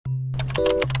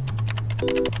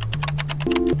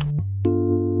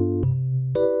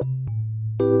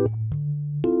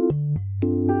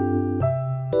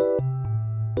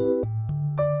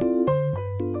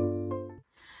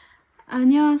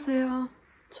안녕하세요.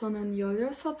 저는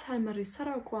 16살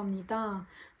마리사라고 합니다.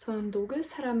 저는 독일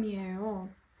사람이에요.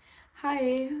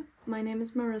 Hi, my name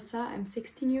is Marisa. I'm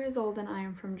 16 years old and I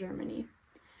am from Germany.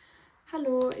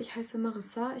 Hallo, ich heiße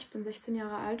Marisa. Ich bin 16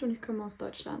 Jahre alt und ich komme aus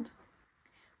Deutschland.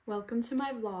 Welcome to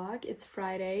my vlog. It's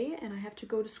Friday and I have to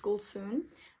go to school soon.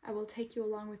 I will take you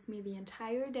along with me the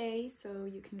entire day so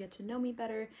you can get to know me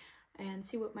better and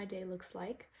see what my day looks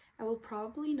like. I will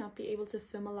probably not be able to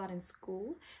film a lot in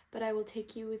school, but I will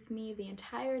take you with me the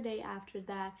entire day after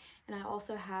that, and I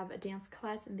also have a dance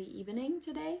class in the evening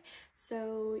today,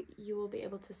 so you will be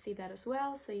able to see that as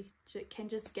well, so you can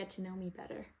just get to know me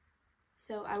better.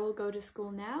 So I will go to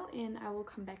school now, and I will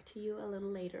come back to you a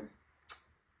little later.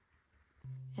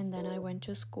 And then I went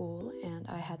to school, and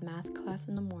I had math class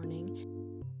in the morning.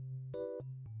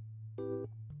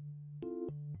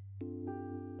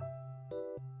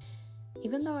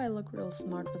 Even though I look real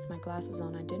smart with my glasses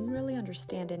on, I didn't really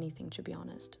understand anything, to be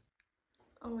honest.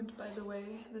 Oh, and by the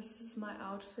way, this is my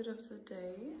outfit of the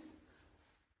day.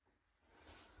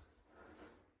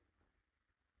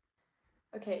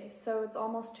 Okay, so it's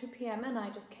almost 2 p.m. and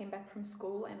I just came back from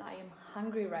school and I am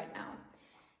hungry right now.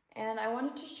 And I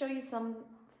wanted to show you some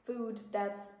food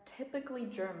that's typically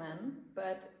German,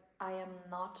 but I am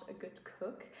not a good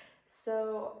cook,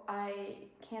 so I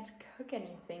can't cook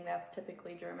anything that's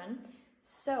typically German.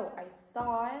 So I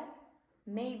thought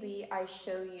maybe I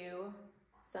show you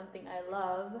something I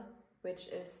love, which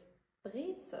is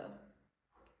Breze.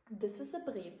 This is a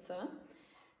Breze,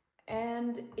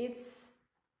 and it's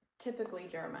typically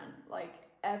German. Like,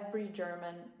 every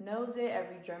German knows it,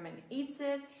 every German eats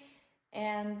it,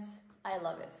 and I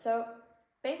love it. So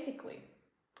basically,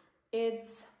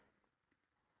 it's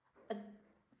a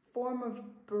form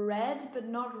of bread, but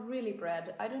not really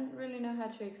bread. I don't really know how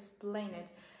to explain it.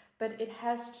 But it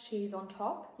has cheese on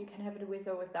top. You can have it with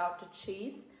or without the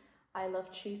cheese. I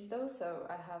love cheese though, so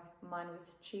I have mine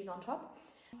with cheese on top.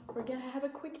 We're gonna have a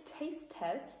quick taste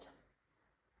test.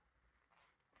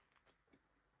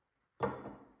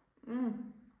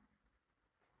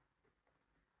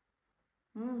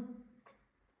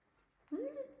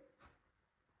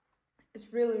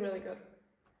 It's really, really good.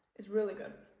 It's really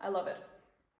good. I love it.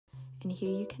 And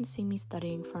here you can see me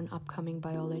studying for an upcoming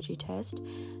biology test.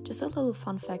 Just a little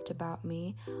fun fact about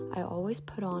me, I always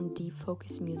put on deep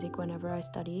focus music whenever I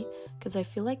study, because I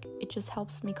feel like it just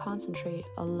helps me concentrate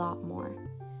a lot more.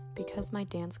 Because my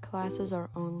dance classes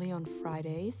are only on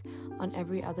Fridays, on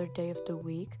every other day of the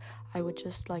week, I would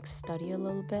just like study a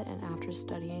little bit, and after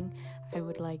studying, I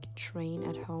would like train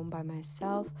at home by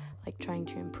myself, like trying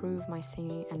to improve my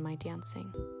singing and my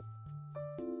dancing.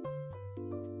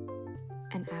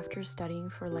 And after studying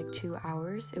for like 2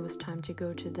 hours, it was time to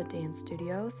go to the dance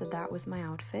studio, so that was my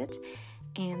outfit.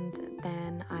 And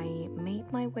then I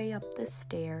made my way up the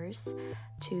stairs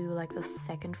to like the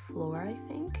 2nd floor, I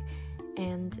think.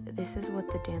 And this is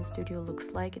what the dance studio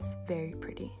looks like. It's very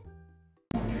pretty.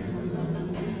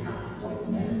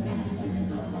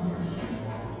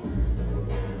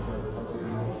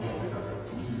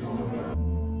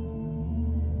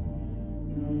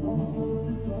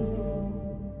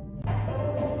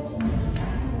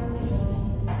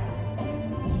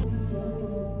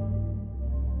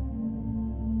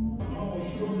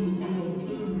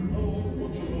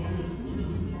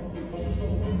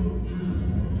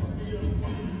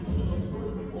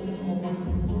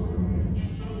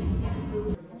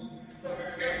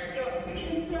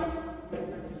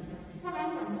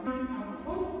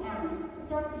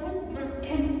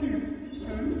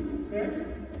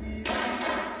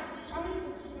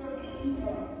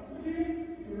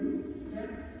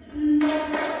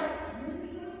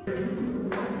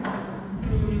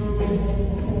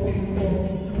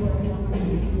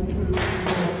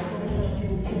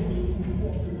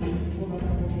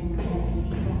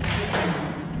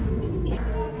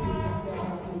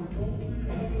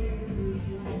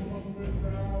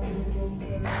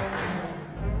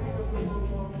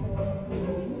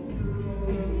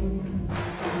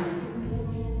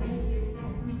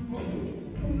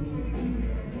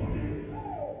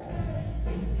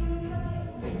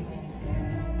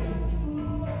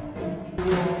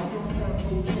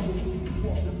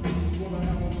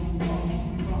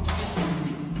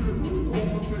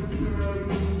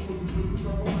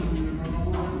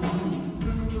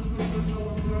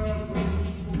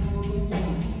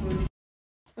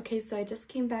 Okay, so I just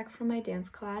came back from my dance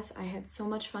class. I had so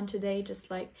much fun today,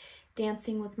 just like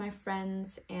dancing with my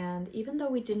friends. And even though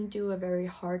we didn't do a very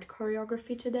hard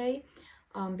choreography today,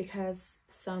 because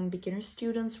some beginner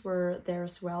students were there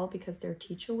as well because their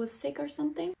teacher was sick or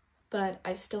something, but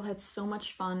I still had so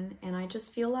much fun. And I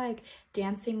just feel like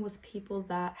dancing with people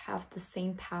that have the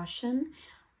same passion,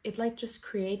 it like just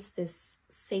creates this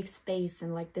safe space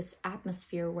and like this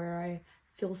atmosphere where I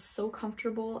feel so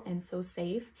comfortable and so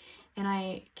safe. And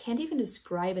I can't even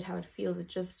describe it how it feels.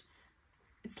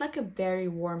 It's like a very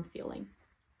warm feeling.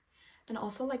 And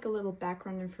also, like, a little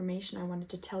background information I wanted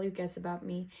to tell you guys about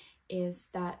me is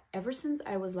that ever since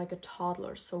I was like a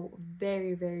toddler, so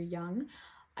very, very young,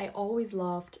 I always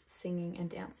loved singing and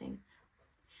dancing.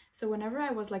 So whenever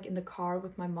I was like in the car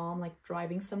with my mom, like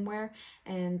driving somewhere,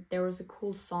 and there was a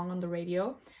cool song on the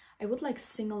radio, I would like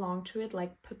sing along to it,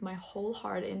 like put my whole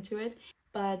heart into it.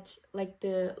 But like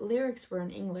the lyrics were in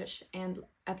English, and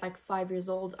at like 5 years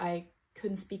old, I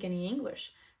couldn't speak any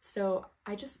English. So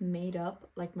I just made up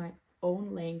like my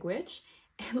own language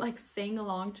and like sang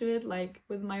along to it like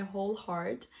with my whole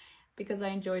heart because I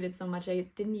enjoyed it so much. I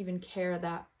didn't even care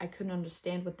that I couldn't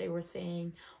understand what they were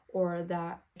saying or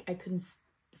that I couldn't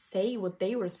say what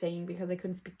they were saying because I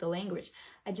couldn't speak the language.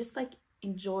 I just like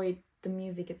enjoyed the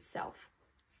music itself.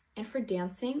 And for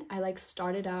dancing, I like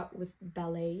started out with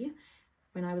ballet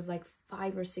when I was like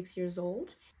 5 or 6 years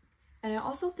old. And I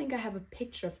also think I have a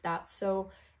picture of that.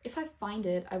 So if I find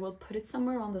it, I will put it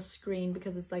somewhere on the screen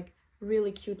because it's like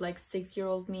really cute, like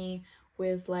 6-year-old me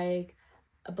with like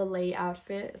a ballet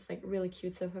outfit. It's like really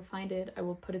cute. So if I find it, I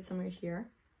will put it somewhere here.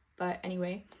 But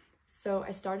anyway, so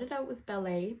I started out with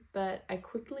ballet, but I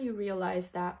quickly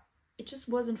realized that it just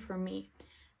wasn't for me.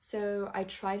 So I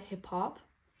tried hip hop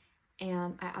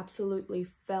and I absolutely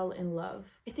fell in love.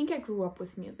 I think I grew up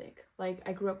with music. Like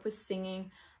I grew up with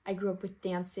singing, I grew up with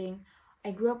dancing, I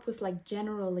grew up with like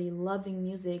generally loving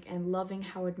music and loving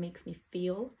how it makes me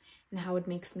feel and how it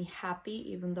makes me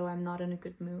happy even though I'm not in a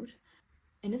good mood.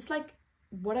 And it's like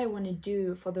what I want to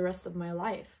do for the rest of my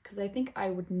life because I think I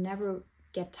would never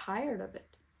get tired of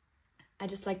it. I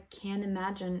just like can't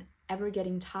imagine ever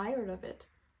getting tired of it.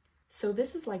 So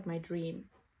this is like my dream.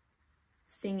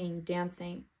 Singing,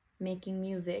 dancing, making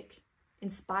music,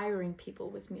 inspiring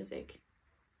people with music,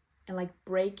 and like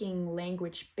breaking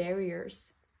language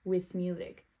barriers with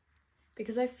music.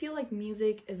 Because I feel like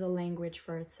music is a language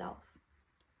for itself.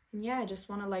 And yeah, I just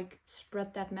want to like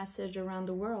spread that message around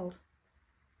the world.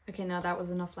 Okay, now that was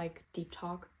enough like deep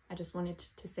talk. I just wanted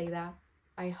to say that.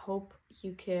 I hope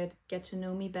you could get to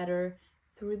know me better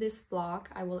through this vlog.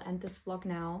 I will end this vlog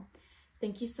now.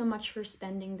 Thank you so much for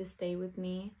spending this day with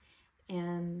me,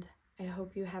 and I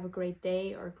hope you have a great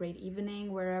day or a great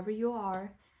evening wherever you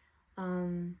are.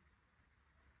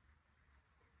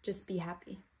 Just be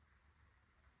happy.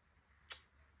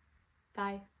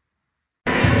 Bye.